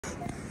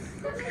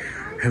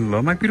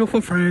Hello, my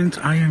beautiful friends.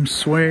 I am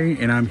Sway,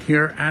 and I'm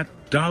here at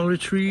Dollar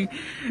Tree.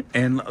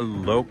 And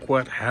look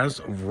what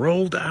has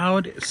rolled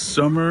out.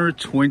 Summer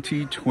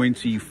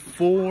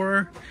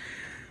 2024.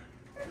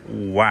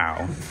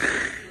 Wow.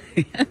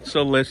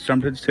 So let's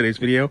jump into today's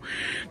video.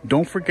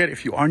 Don't forget,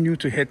 if you are new,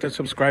 to hit that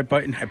subscribe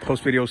button. I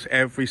post videos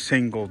every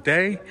single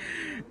day.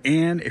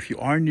 And if you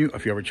are new,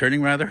 if you're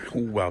returning rather,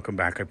 welcome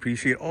back. I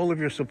appreciate all of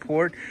your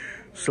support.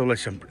 So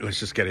let's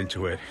just get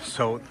into it.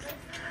 So,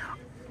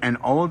 and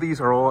all of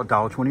these are all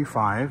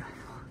 $1.25.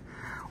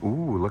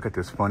 Ooh, look at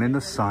this, fun in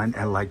the sun.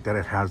 I like that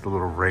it has the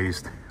little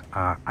raised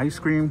ice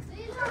cream.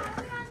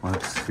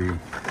 Let's see,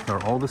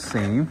 they're all the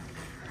same.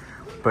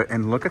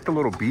 And look at the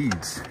little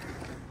beads,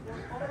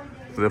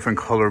 the different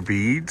color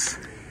beads.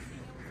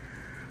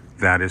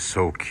 That is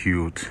so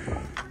cute.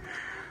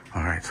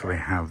 All right, so they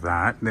have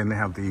that. Then they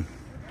have the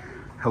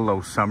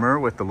Hello Summer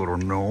with the little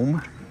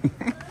gnome.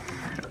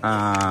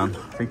 I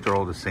think they're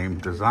all the same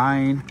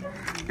design.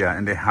 Yeah,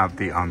 and they have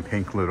the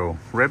pink little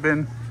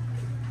ribbon.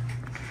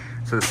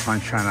 It says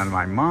Sunshine on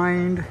My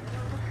Mind.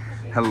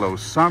 Hello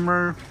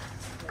Summer.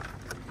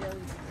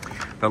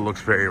 That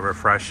looks very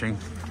refreshing.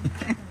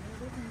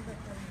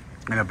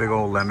 And a big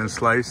old lemon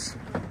slice.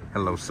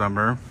 Hello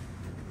Summer.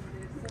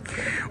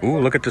 Ooh,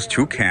 look at this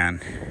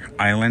toucan.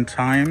 Island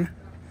Time.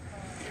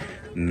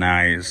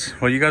 Nice.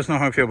 Well, you guys know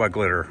how I feel about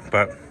glitter,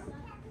 but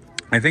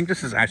I think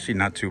this is actually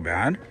not too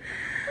bad.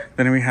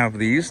 Then we have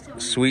these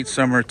Sweet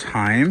Summer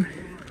Time,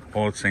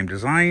 all the same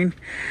design.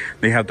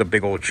 They have the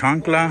big old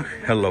chancla,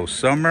 Hello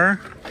Summer.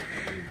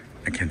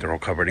 Again, they're all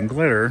covered in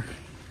glitter.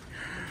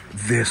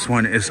 This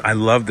one is, I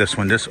love this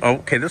one. This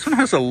one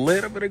has a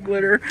little bit of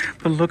glitter,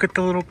 but look at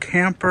the little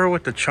camper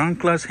with the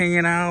chanclas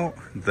hanging out.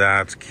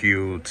 That's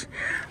cute.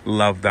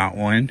 Love that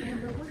one.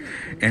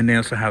 And they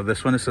also have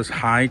this one. It says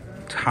High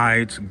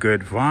Tides,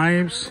 Good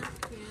Vibes.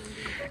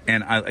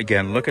 And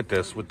again, look at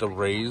this with the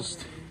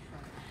raised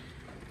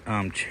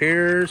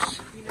chairs.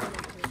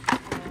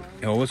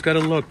 You always got to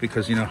look,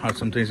 because you know how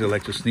sometimes they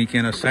like to sneak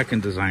in a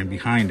second design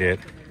behind it.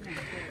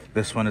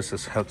 This one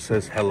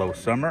says Hello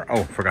Summer.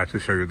 Oh, forgot to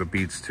show you the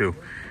beads too.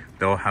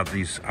 They'll have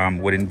these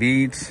wooden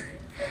beads.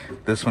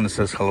 This one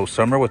says Hello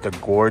Summer with a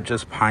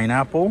gorgeous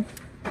pineapple.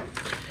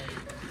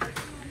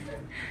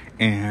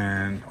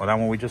 And that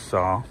one we just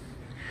saw.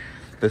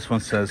 This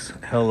one says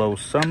Hello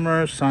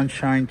Summer,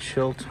 Sunshine,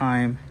 Chill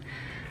Time.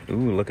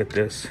 Ooh, look at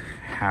this.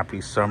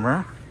 Happy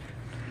Summer.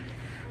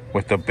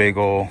 With the big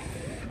old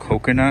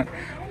coconut.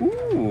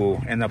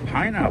 Ooh, and the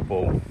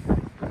pineapple.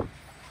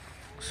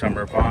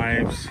 Summer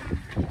vibes.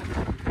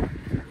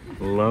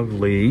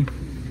 Lovely.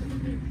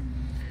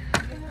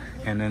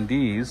 And then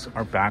these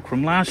are back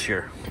from last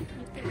year.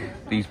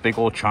 These big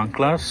old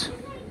chanclas.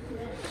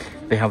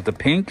 They have the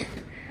pink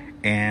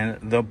and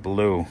the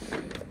blue.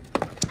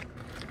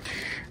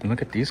 And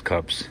look at these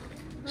cups.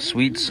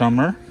 Sweet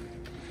Summer.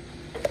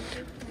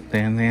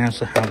 Then they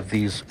also have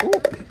these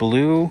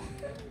blue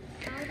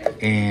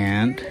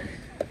and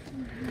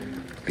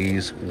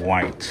these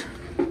white.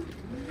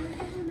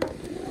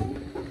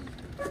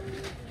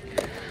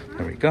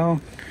 There we go.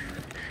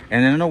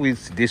 And I know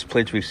these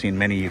plates we've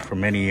seen for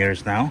many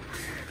years now.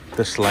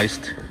 The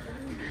sliced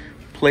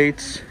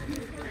plates.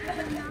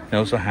 They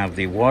also have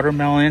the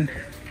watermelon.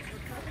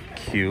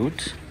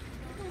 Cute.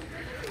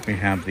 We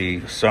have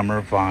the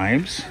summer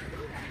vibes.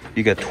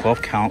 You got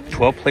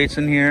 12 plates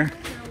in here.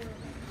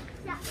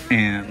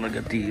 And look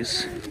at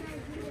these.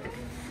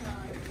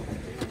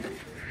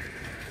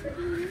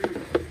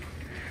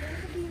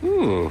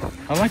 Ooh,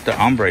 I like the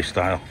ombre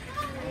style.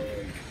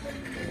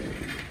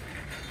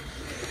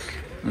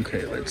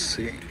 Okay, let's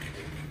see.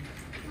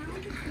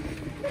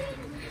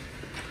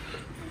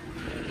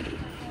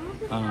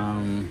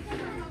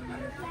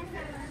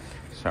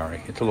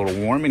 Sorry, it's a little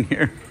warm in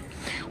here.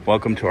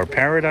 Welcome to our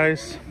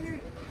paradise.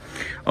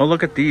 Oh,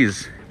 look at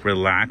these.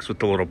 Relax with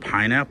the little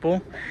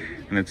pineapple.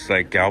 And it's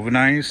like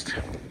galvanized.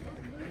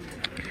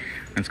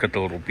 And it's got the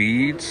little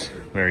beads.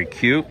 Very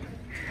cute.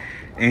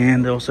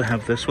 And they also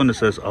have this one that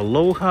says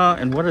Aloha.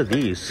 And what are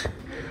these?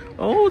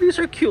 Oh, these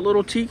are cute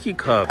little tiki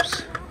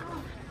cups.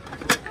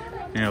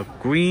 You know,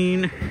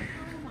 green.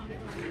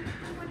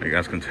 You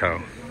guys can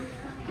tell.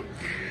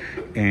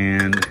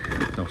 And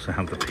they also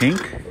have the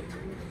pink.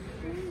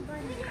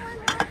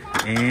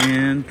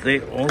 And they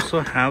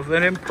also have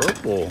it in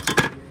purple.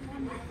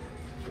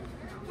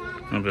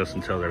 I'm just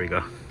until there we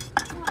go.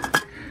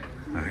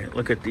 All right,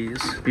 look at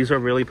these. These are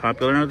really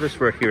popular. Now, this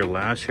were here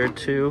last year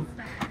too.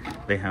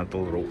 They have the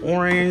little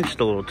orange,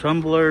 the little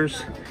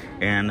tumblers,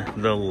 and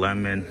the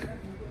lemon.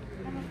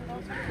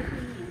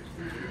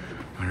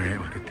 All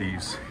right, look at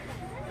these.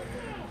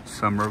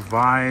 Summer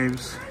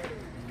vibes.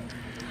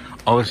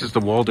 Oh, this is the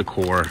wall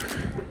decor.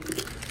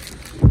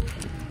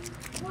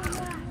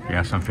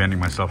 Yes, I'm fanning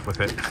myself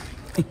with it.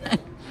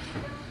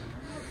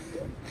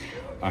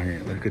 All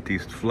right, look at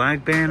these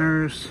flag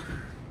banners.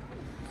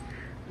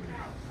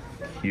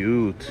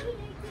 Cute.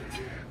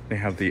 They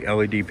have the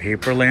LED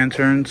paper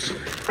lanterns.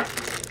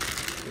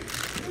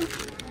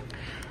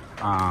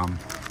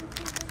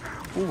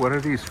 Ooh, what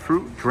are these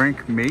fruit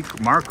drink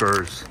make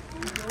markers?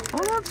 Oh,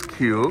 that's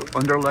cute.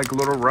 And they're like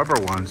little rubber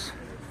ones.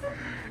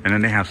 And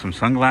then they have some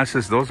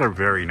sunglasses. Those are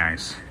very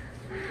nice.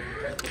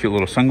 Cute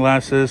little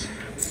sunglasses.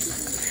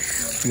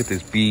 Look at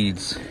these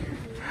beads.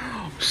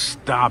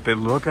 Stop it.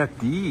 Look at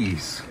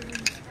these.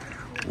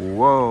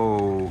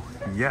 Whoa.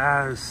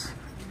 Yes.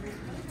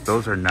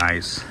 Those are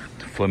nice.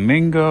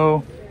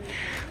 Flamingo.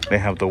 They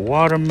have the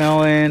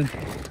watermelon.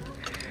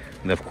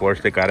 And of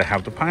course, they got to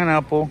have the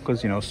pineapple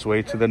because, you know,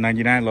 Sway to the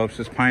 99 loves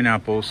his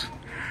pineapples.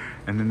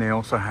 And then they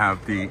also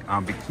have the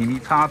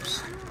bikini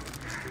tops.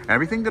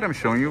 Everything that I'm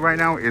showing you right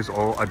now is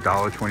all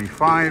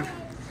 $1.25.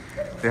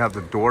 They have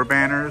the door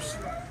banners.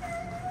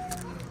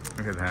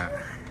 Look at that.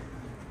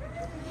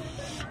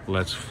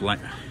 Let's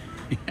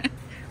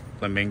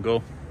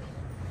flamingo.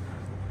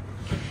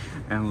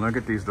 And look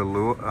at these, the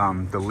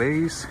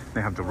lace.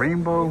 They have the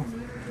rainbow,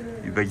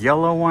 the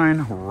yellow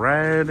one,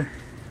 red,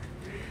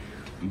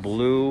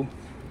 blue,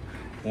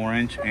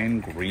 orange,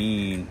 and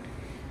green.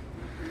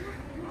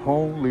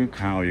 Holy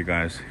cow, you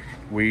guys.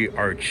 We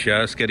are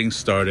just getting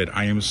started.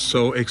 I am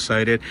so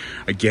excited.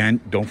 Again,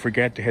 don't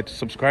forget to hit the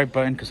subscribe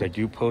button because I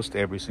do post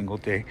every single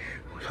day.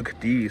 Look at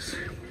these.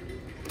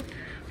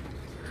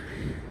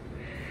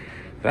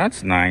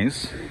 That's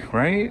nice,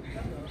 right?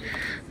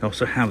 They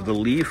also have the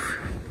leaf,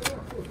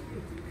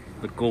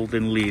 the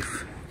golden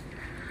leaf.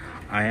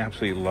 I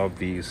absolutely love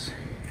these.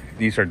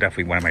 These are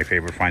definitely one of my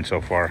favorite finds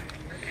so far.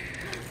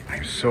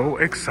 I'm so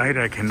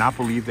excited. I cannot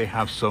believe they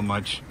have so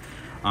much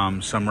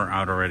summer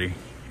out already.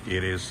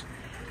 It is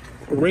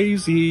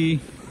crazy.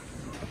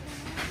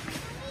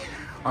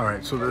 All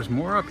right, so there's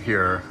more up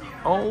here.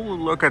 Oh,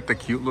 look at the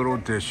cute little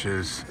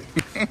dishes.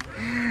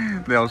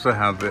 They also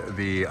have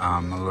the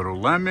little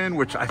lemon,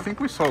 which I think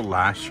we saw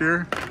last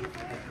year.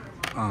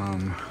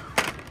 I'm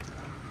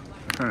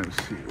trying to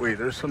see. Wait,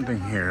 there's something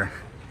here.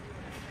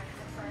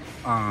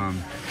 Oh,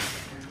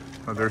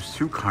 there's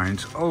two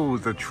kinds. Oh,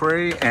 the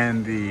tray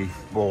and the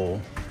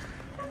bowl.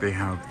 They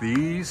have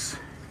these.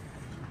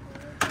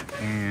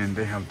 And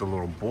they have the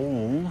little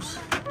bowls.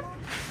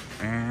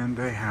 And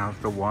they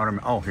have the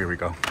watermelon. Oh, here we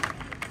go.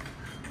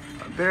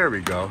 There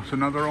we go. So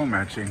now they're all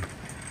matching.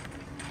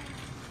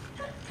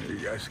 You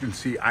guys can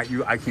see. I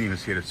can't even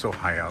see it. It's so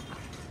high up.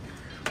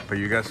 But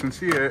you guys can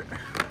see it.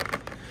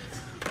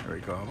 There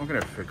we go. I'm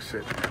gonna fix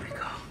it. There we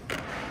go.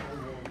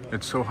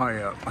 It's so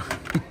high up.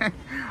 I'm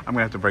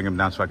gonna have to bring them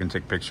down so I can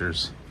take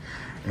pictures.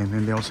 And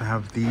then they also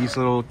have these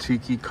little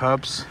tiki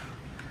cups.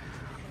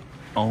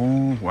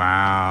 Oh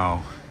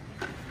wow.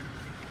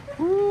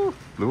 Woo.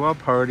 Luau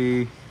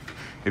party.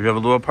 If you have a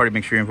luau party,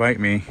 make sure you invite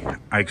me.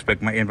 I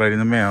expect my invite in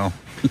the mail.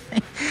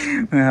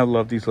 I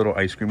love these little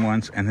ice cream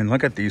ones. And then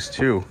look at these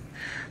too.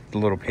 The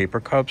little paper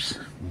cups.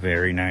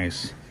 Very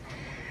nice.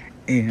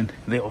 And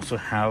they also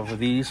have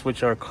these,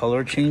 which are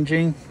color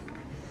changing.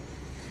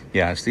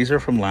 Yes, these are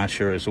from last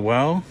year as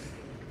well.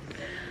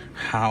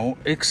 How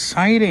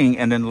exciting.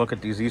 And then look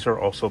at these. These are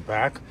also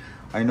back.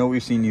 I know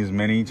we've seen these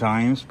many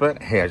times,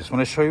 but hey, I just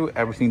want to show you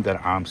everything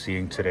that I'm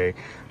seeing today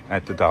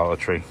at the Dollar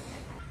Tree.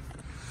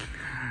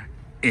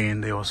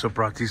 And they also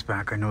brought these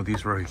back. I know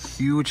these were a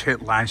huge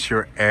hit last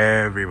year.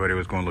 Everybody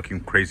was going looking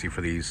crazy for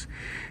these.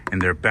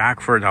 And they're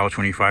back for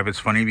 $1.25. It's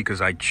funny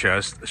because I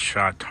just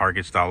shot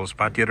Target's Dollar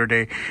Spot the other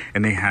day.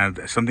 And they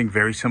had something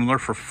very similar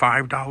for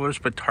 $5.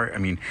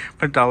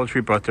 But Dollar Tree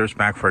brought theirs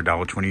back for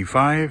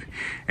 $1.25.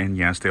 And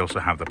yes, they also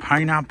have the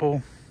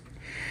pineapple.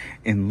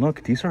 And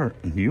look, these are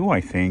new, I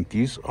think.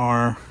 These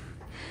are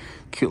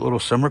cute little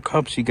summer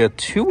cups. You got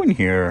two in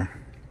here.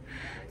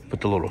 Put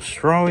the little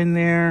straw in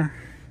there.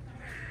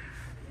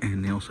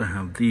 And they also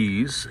have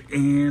these.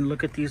 And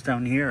look at these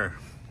down here.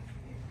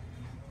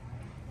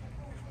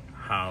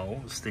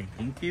 How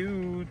stinking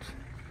cute.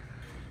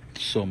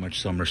 So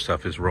much summer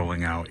stuff is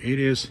rolling out. It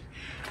is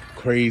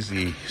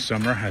crazy.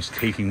 Summer has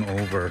taken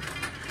over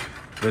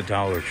the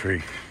Dollar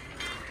Tree.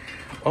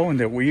 Oh, and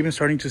we're even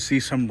starting to see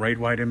some red,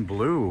 white, and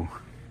blue.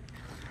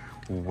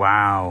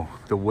 Wow.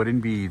 The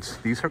wooden beads.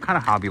 These are kind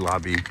of Hobby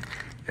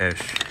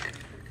Lobby-ish.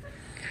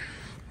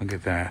 Look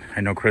at that.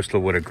 I know Crystal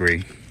would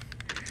agree.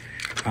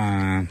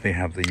 They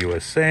have the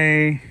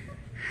USA.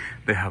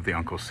 They have the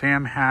Uncle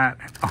Sam hat.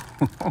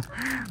 Oh,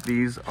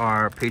 these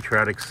are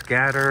Patriotic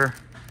Scatter.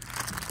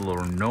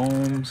 Little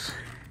gnomes.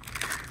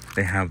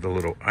 They have the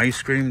little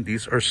ice cream.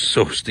 These are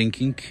so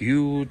stinking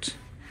cute.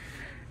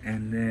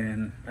 And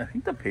then I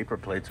think the paper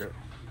plates are...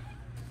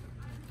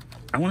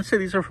 I want to say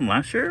these are from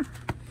last year.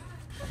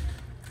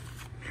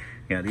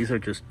 Yeah, these are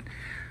just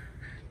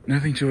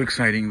nothing too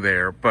exciting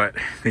there. But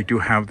they do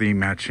have the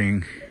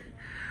matching...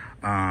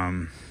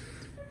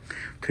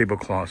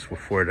 tablecloths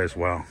for it as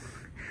well.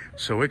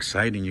 So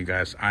exciting, you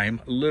guys. I'm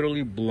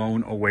literally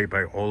blown away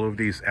by all of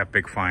these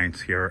epic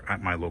finds here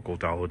at my local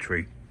Dollar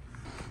Tree.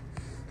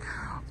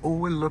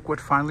 Oh, and look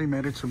what finally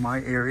made it to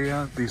my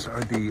area. These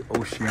are the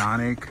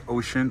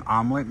ocean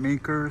omelet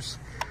makers.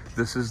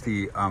 This is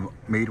the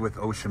made with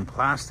ocean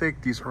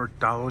plastic. These are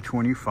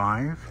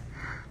 $1.25.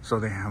 So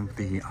they have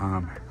the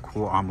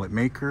cool omelet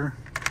maker.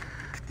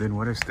 Then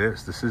what is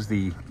this? This is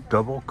the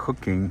double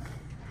cooking.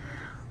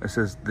 It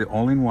says the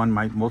all-in-one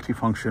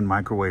multifunction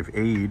microwave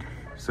aid,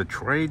 It's a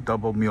tray,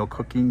 double meal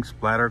cooking,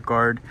 splatter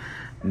guard,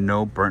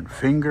 no burnt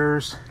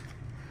fingers.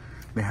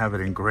 They have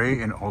it in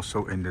gray and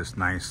also in this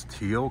nice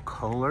teal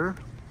color.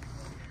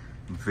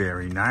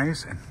 Very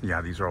nice. And yeah,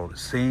 these are all the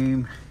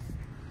same.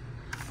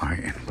 All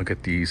right, and look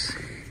at these.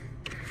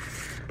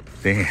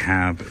 They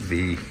have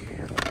the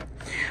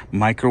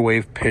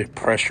microwave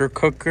pressure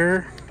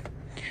cooker.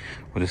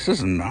 Well, this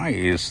is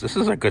nice. This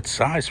is a good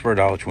size for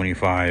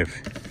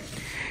 $1.25.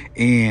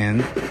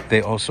 And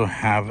they also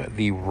have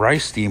the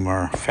rice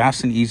steamer,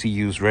 fast and easy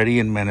use, ready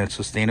in minutes,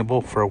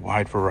 sustainable for a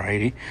wide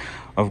variety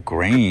of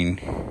grain.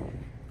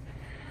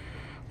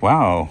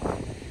 Wow.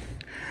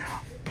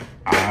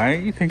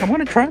 I think I'm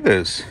going to try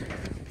this.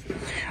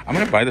 I'm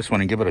going to buy this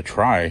one and give it a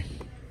try.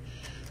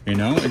 You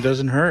know, it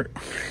doesn't hurt.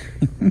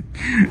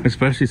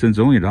 Especially since it's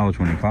only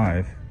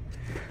 $1.25.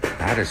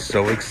 That is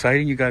so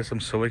exciting, you guys. I'm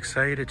so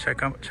excited.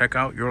 Check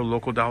out your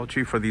local Dollar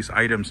Tree for these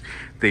items.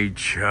 They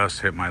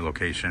just hit my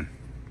location.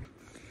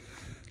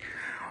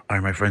 All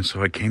right, my friends,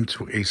 so I came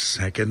to a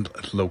second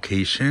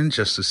location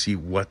just to see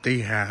what they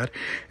had.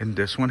 And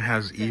this one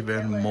has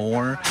even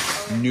more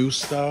new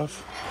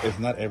stuff. If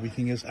not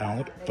everything is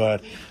out,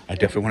 but I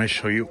definitely want to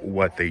show you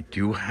what they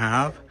do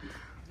have.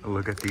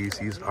 Look at these.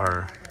 These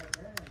are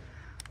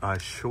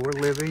Shore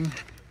Living.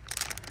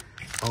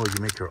 Oh, you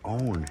make your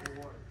own.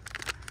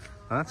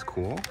 That's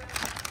cool.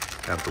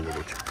 Have the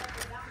little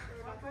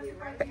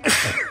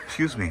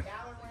excuse me,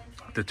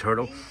 the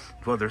turtle.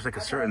 Well, there's like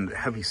a certain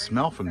heavy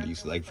smell from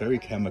these, like very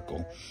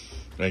chemical.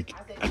 Like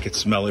I could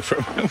smell it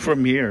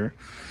from here.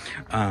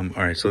 All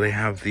right, so they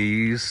have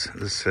these.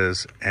 This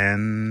says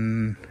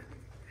N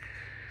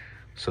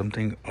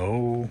something.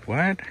 Oh,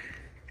 what?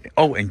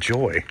 Oh,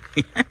 enjoy.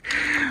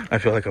 I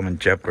feel like I'm in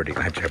Jeopardy.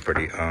 Not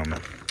Jeopardy.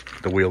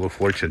 The Wheel of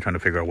Fortune, trying to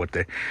figure out what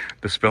the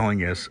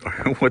spelling is or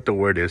what the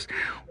word is.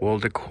 Wall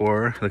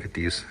decor. Look at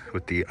these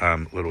with the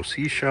little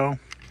seashell.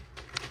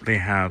 They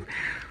have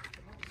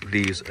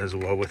these as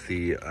well with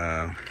the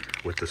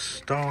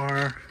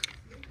star.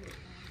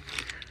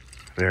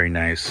 Very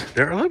nice.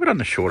 They're a little bit on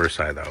the shorter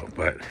side though,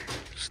 but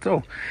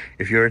still,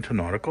 if you're into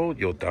nautical,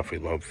 you'll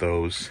definitely love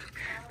those.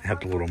 They have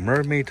the little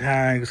mermaid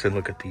tags, and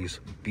look at these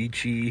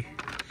beachy.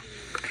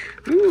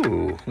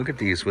 Ooh, look at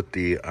these with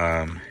the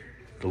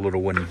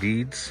little wooden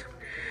beads.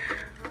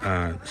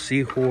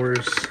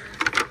 Seahorse,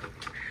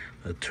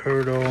 a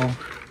turtle,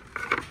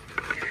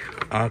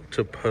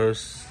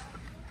 octopus,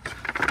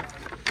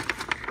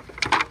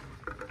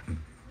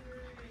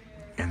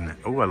 and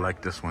oh, I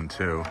like this one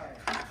too.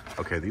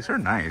 Okay, these are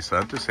nice, I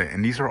have to say,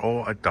 and these are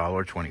all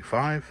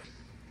 $1.25.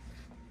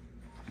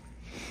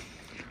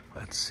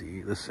 Let's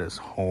see, this says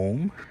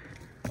home,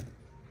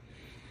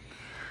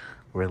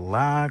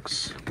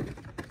 relax.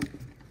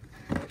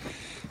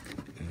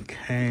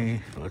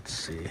 Okay, let's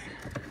see.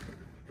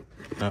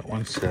 That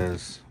one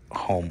says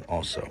home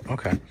also.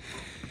 Okay.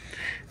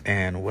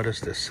 And what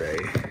does this say?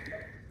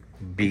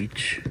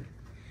 Beach.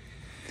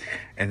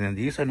 And then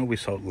these I know we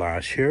saw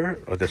last year.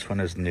 Oh, this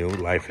one is new.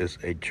 Life is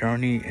a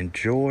journey.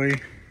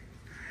 Enjoy.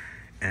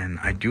 And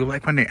I do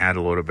like when they add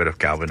a little bit of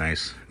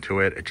galvanized to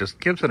it. It just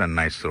gives it a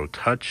nice little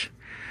touch.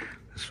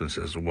 This one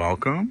says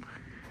welcome.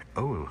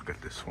 Oh, look at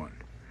this one.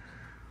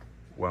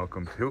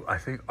 Welcome to, I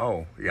think,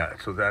 oh yeah,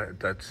 so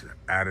that's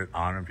added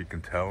on, if you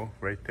can tell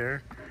right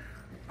there.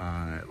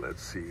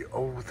 Let's see.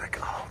 Oh,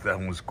 that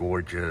one was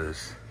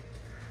gorgeous.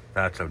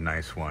 That's a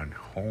nice one.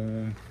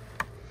 Home,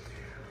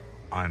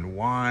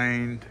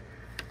 unwind,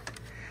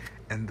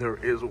 and there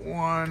is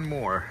one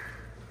more.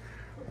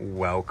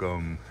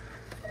 Welcome.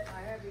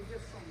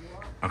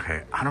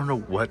 Okay, I don't know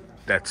what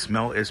that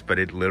smell is, but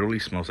it literally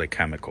smells like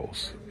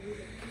chemicals.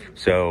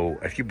 So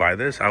if you buy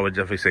this, I would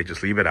definitely say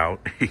just leave it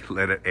out.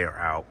 Let it air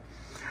out.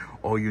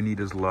 All you need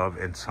is love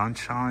and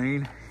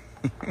sunshine.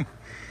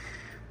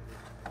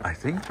 I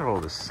think they're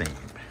all the same.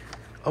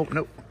 Oh,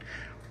 no.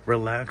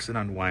 Relax and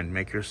unwind.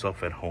 Make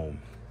yourself at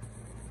home.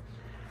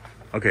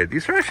 Okay,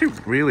 these are actually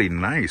really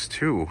nice,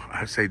 too.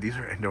 I'd say these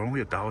are, and they're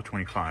only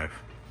 $1.25.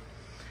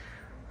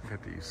 Look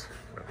at these.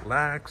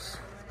 Relax.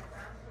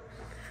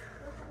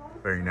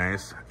 Very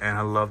nice. And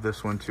I love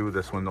this one, too.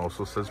 This one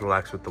also says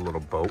relax with the little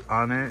boat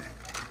on it.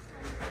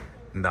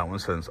 And that one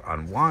says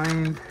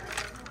unwind.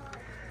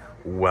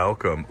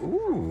 Welcome.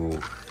 Ooh.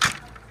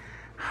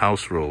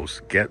 House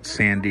rules. Get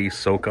sandy,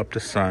 soak up the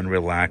sun,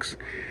 relax,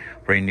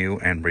 renew,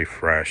 and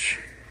refresh.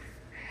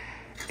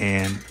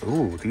 And,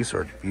 ooh, these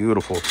are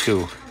beautiful,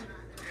 too.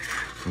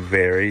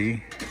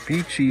 Very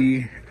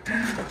beachy.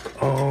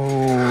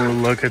 Oh,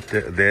 look at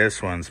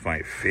this one's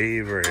my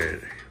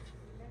favorite.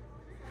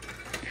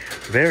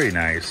 Very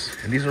nice.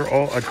 And these are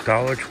all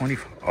 $1.25.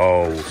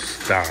 Oh,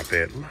 stop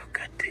it.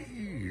 Look at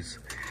these.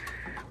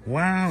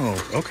 Wow.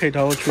 Okay,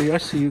 Dollar Tree, I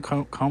see you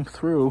come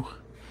through.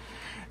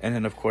 And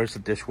then, of course, the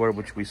dishwater,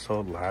 which we saw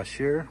last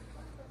year.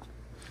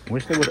 I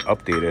wish they would have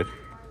updated.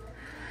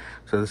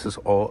 So this is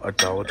all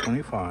 $1.25.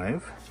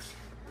 Here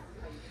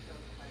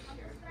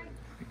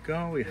we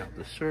go. We have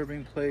the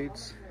serving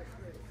plates.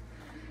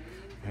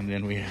 And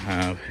then we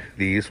have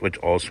these, which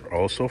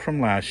also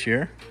from last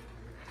year.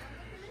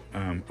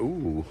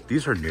 Ooh,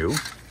 these are new.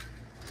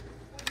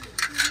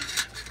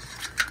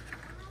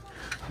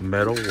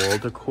 metal wall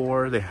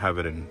decor. They have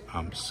it in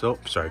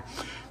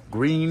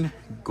green,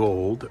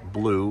 gold,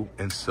 blue,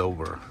 and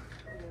silver.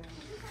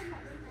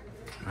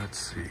 Let's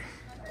see.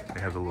 They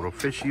have the little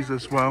fishies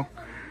as well.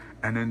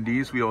 And then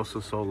these we also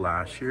saw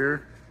last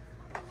year.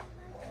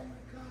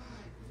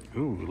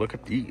 Ooh, look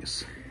at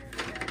these.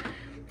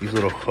 These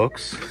little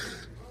hooks.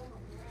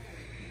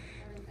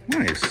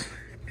 Nice.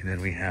 And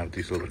then we have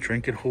these little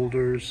trinket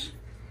holders.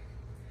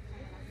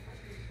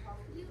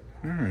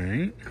 All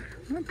right,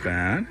 not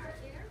bad.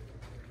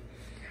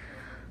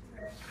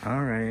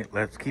 All right,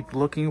 let's keep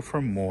looking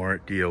for more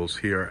deals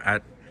here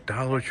at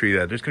Dollar Tree.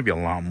 There's gonna be a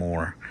lot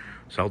more,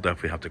 so I'll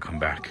definitely have to come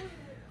back.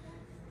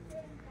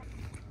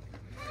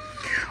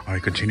 All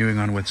right, continuing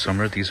on with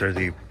summer. These are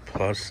the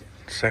plus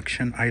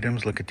section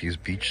items. Look at these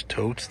beach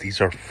totes.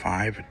 These are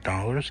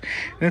 $5,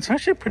 and it's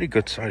actually a pretty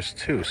good size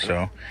too.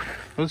 So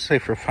let's say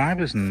for $5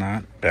 is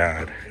not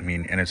bad. I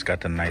mean, and it's got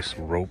the nice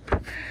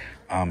rope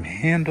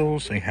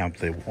handles. We have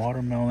the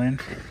watermelon,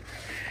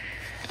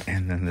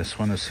 and then this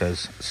one that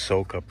says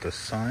soak up the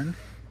sun,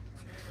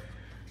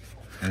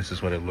 and this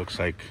is what it looks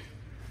like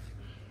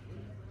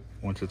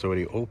once it's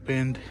already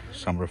opened.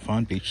 Summer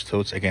fun beach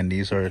totes. Again,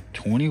 these are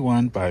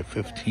 21 by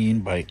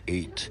 15 by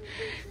 8,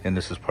 and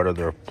this is part of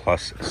their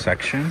plus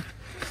section.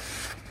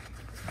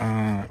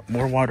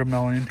 More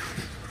watermelon.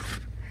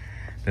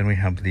 Then we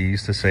have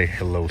these to say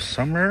hello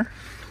summer.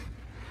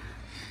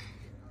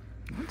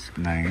 That's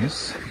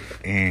nice.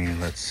 And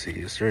let's see,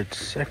 is there a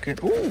second?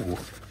 Ooh,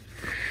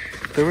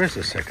 there is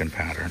a second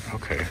pattern.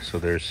 Okay, so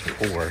there's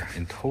 4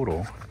 in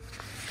total.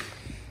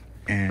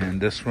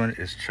 And this one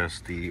is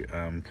just the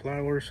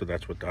flower, so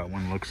that's what that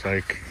one looks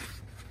like.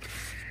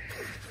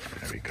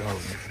 There we go. Let me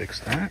fix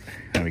that.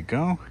 There we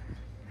go.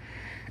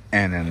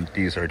 And then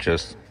these are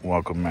just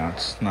welcome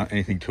mats, not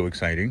anything too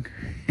exciting.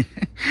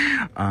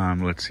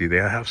 Let's see, they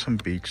have some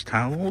beach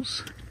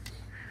towels.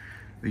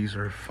 These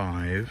are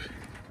 5.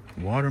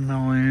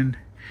 Watermelon,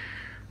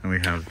 and we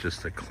have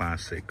just the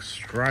classic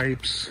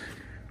stripes.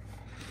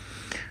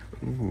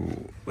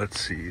 Ooh, let's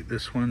see,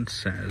 this one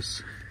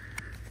says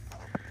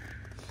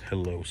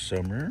hello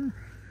summer.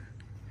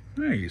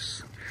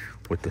 Nice,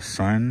 with the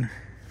sun.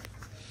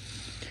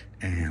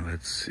 And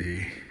let's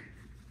see,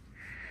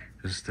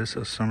 is this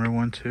a summer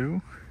one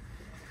too?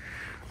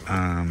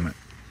 Oh,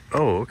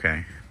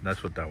 okay,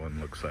 that's what that one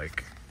looks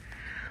like.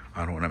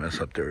 I don't want to mess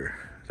up their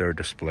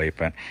display,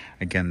 but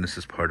again, this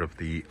is part of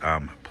the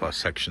plus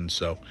section.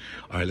 So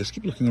all right, let's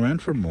keep looking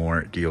around for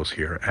more deals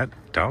here at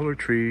Dollar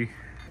Tree.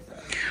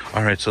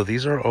 All right, so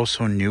these are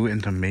also new in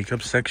the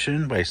makeup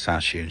section by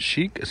Sassy and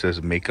Chic. It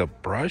says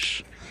makeup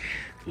brush.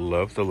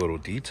 Love the little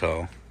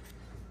detail.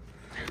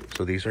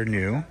 So these are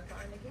new.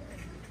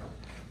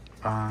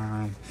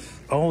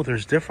 Oh,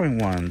 there's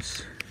different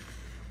ones.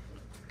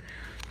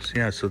 So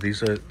yeah, so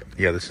these are,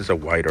 yeah, this is a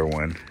whiter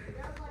one.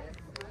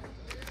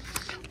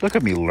 Look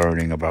at me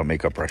learning about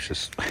makeup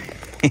brushes.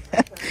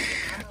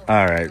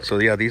 All right, so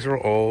yeah, these are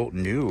all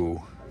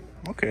new.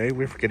 Okay,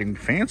 we're getting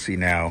fancy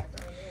now.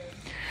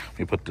 Let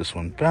me put this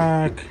one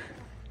back.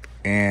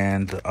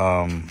 And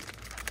let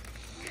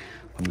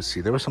me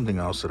see, there was something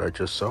else that I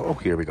just saw. Oh,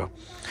 here we go.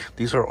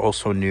 These are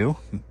also new,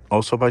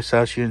 also by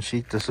Sassy and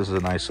Chic. This is a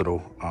nice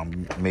little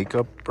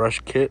makeup brush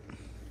kit.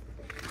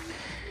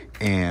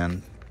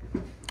 And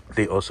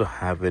they also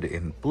have it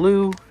in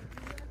blue.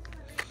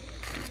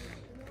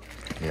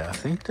 Yeah, I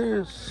think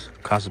there's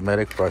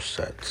cosmetic brush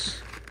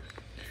sets.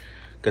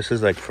 This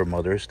is like for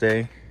Mother's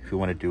Day. If you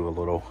want to do a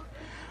little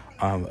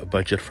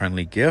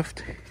budget-friendly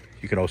gift,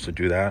 you can also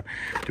do that.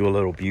 Do a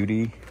little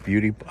beauty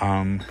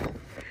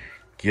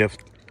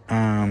gift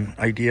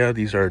idea.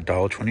 These are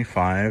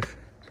 $1.25.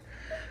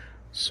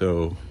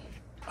 So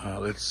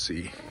let's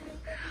see.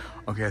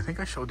 Okay, I think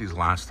I showed these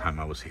last time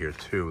I was here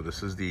too.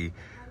 This is the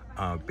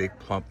Big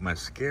Plump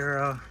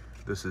Mascara.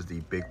 This is the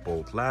Big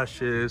Bold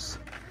Lashes.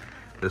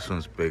 This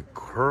one's Big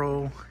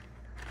Curl.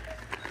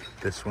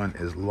 This one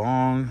is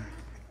Long.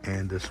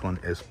 And this one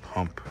is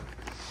Pump.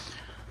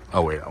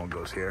 Oh wait, that one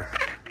goes here.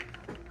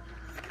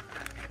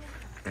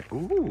 And,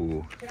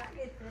 ooh.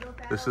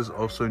 This is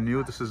also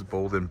new. This is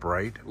Bold and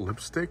Bright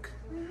Lipstick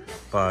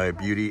by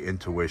Beauty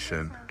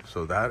Intuition.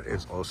 So that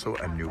is also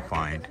a new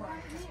find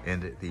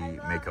in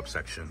the makeup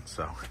section.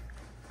 So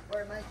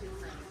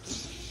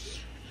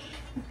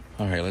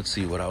all right, let's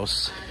see what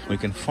else we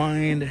can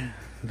find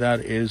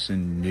that is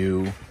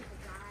new.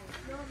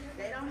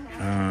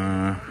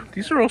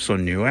 These are also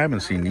new. I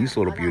haven't seen these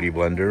little beauty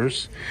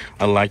blenders.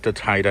 I like the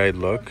tie-dyed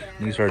look.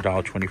 These are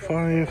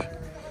 $1.25.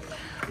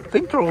 I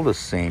think they're all the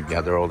same. Yeah,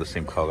 they're all the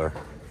same color.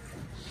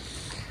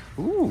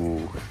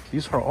 Ooh,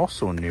 these are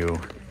also new.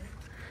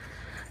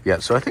 Yeah,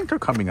 so I think they're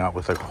coming out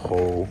with a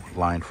whole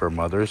line for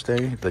Mother's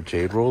Day. The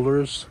Jade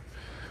Rollers.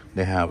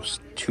 They have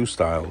 2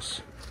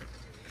 styles.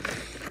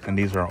 And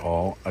these are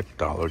all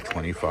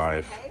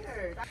 $1.25.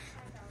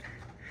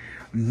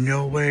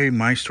 No way,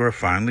 my store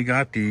finally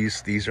got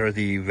these. These are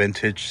the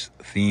vintage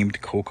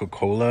themed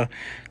Coca-Cola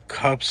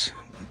cups.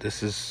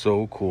 This is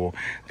so cool.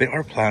 They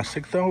are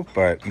plastic though,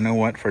 but you know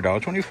what? For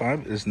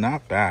 $1.25 is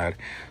not bad.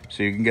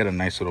 So you can get a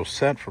nice little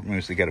set for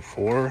maybe to get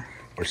 4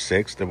 or or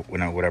 6,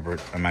 whatever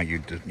amount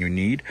you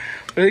need.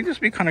 But it'd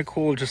just be kind of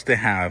cool just to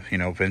have,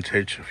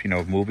 vintage,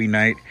 movie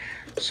night.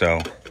 So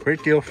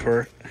great deal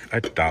for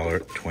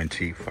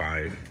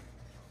 $1.25.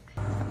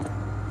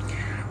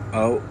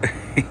 Oh,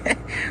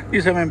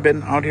 these haven't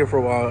been out here for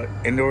a while,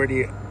 and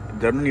they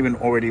don't even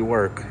already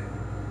work.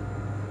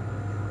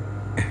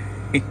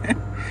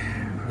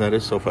 That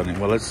is so funny.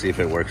 Well, let's see if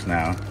it works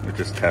now. We'll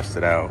just test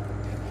it out.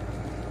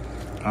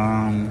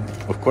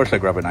 Of course I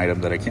grab an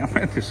item that I can't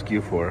find the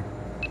SKU for.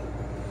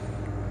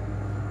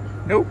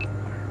 Nope.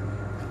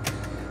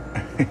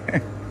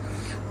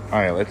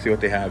 Alright, let's see what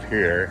they have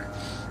here.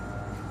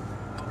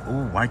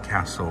 Oh, White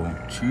Castle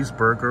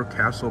cheeseburger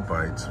castle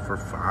bites for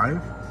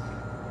 $5.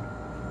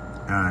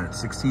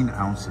 16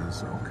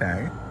 ounces.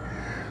 Okay.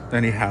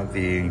 Then you have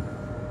the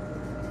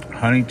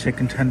honey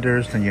chicken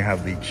tenders. Then you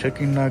have the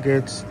chicken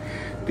nuggets.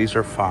 These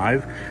are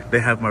 $5. They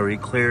have Marie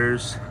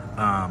Claire's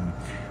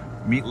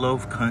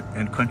meatloaf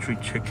and country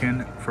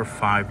chicken for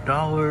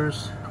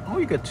 $5. Oh,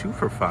 you get 2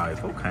 for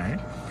 $5. Okay.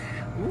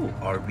 Ooh,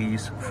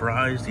 Arby's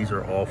fries. These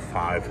are all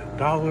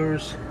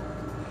 $5.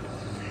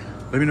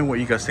 Let me know what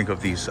you guys think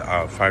of these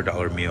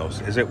 $5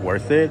 meals. Is it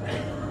worth it?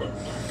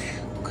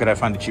 Could I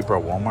find it cheaper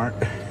at Walmart?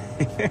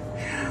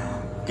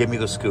 Give me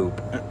the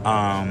scoop.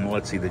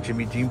 Let's see, the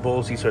Jimmy Dean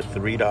bowls. These are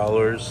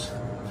 $3.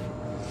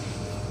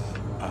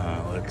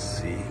 Let's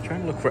see. I'm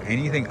trying to look for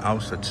anything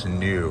else that's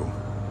new.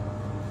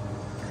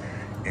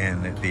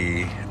 And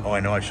I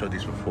know I showed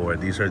these before.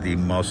 These are the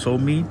muscle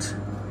meat.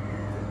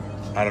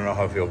 I don't know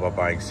how I feel about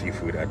buying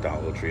seafood at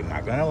Dollar Tree. I'm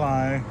not gonna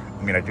lie.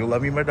 I mean, I do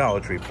love me my Dollar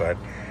Tree, but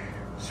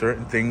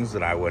certain things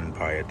that I wouldn't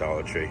buy at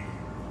Dollar Tree.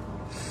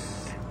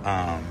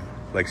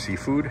 Like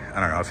seafood. I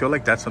don't know. I feel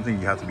like that's something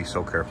you have to be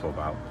so careful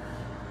about.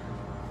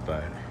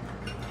 But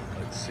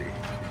let's see.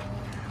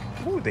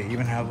 Oh, they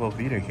even have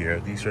Velveeta here.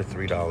 These are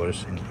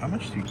 $3. And how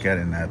much do you get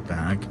in that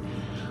bag?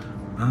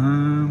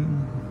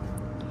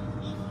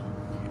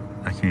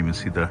 I can't even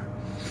see the.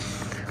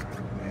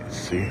 Let's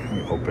see. Let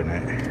me open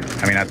it.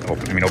 I mean, not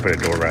open. I mean, open the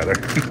door rather.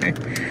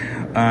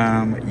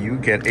 You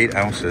get 8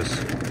 ounces.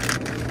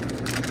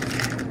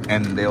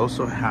 And they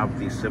also have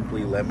the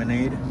Simply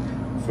Lemonade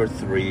for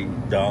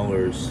 $3.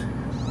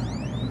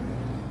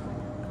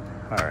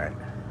 All right.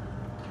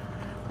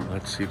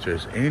 Let's see if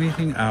there's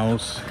anything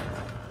else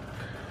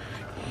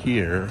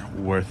here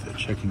worth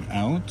checking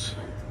out.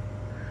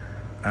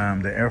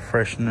 The air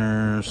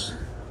fresheners.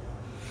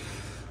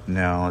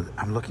 No,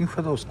 I'm looking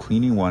for those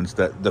cleaning ones,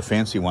 the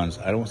fancy ones.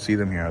 I don't see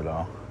them here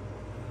though.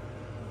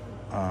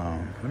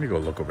 Let me go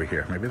look over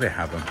here. Maybe they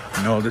have them.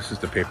 No, this is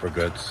the paper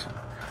goods.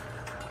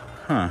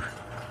 Huh.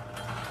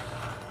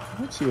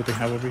 Let's see what they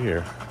have over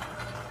here.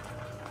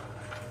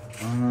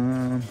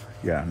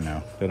 Yeah,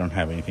 no, they don't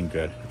have anything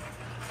good.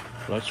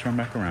 Let's turn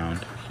back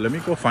around. Let me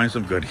go find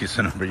some goodies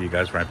and I'll bring you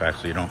guys right back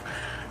so you don't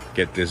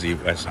get dizzy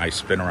as I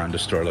spin around the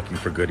store looking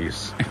for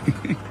goodies.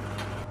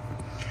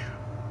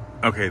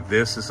 Okay,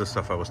 this is the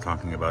stuff I was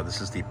talking about.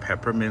 This is the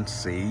peppermint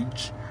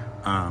sage.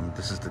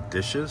 This is the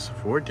dishes,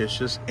 4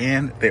 dishes,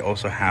 and they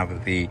also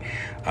have the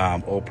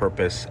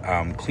all-purpose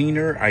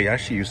cleaner. I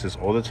actually use this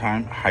all the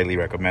time. Highly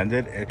recommend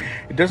it.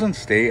 It doesn't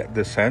stay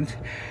the scent.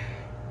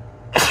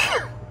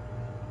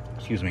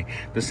 Excuse me.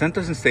 The scent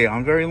doesn't stay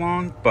on very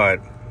long,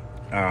 but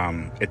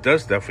it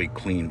does definitely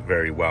clean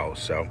very well.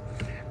 So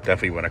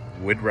definitely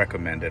would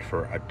recommend it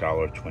for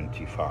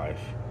 $1.25.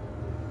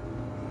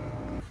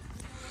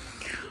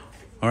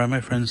 All right,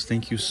 my friends,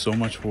 thank you so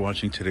much for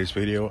watching today's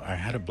video. I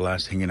had a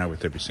blast hanging out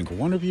with every single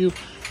one of you.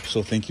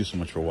 So thank you so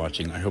much for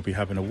watching. I hope you're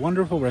having a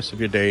wonderful rest of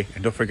your day.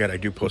 And don't forget, I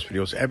do post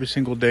videos every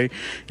single day.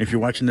 If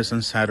you're watching this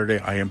on Saturday,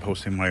 I am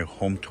posting my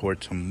home tour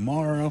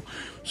tomorrow.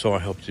 So I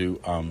hope to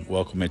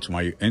welcome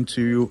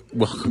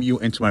you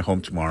into my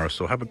home tomorrow.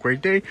 So have a great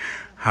day.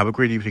 Have a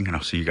great evening. And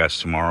I'll see you guys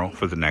tomorrow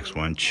for the next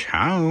one.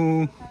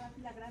 Ciao.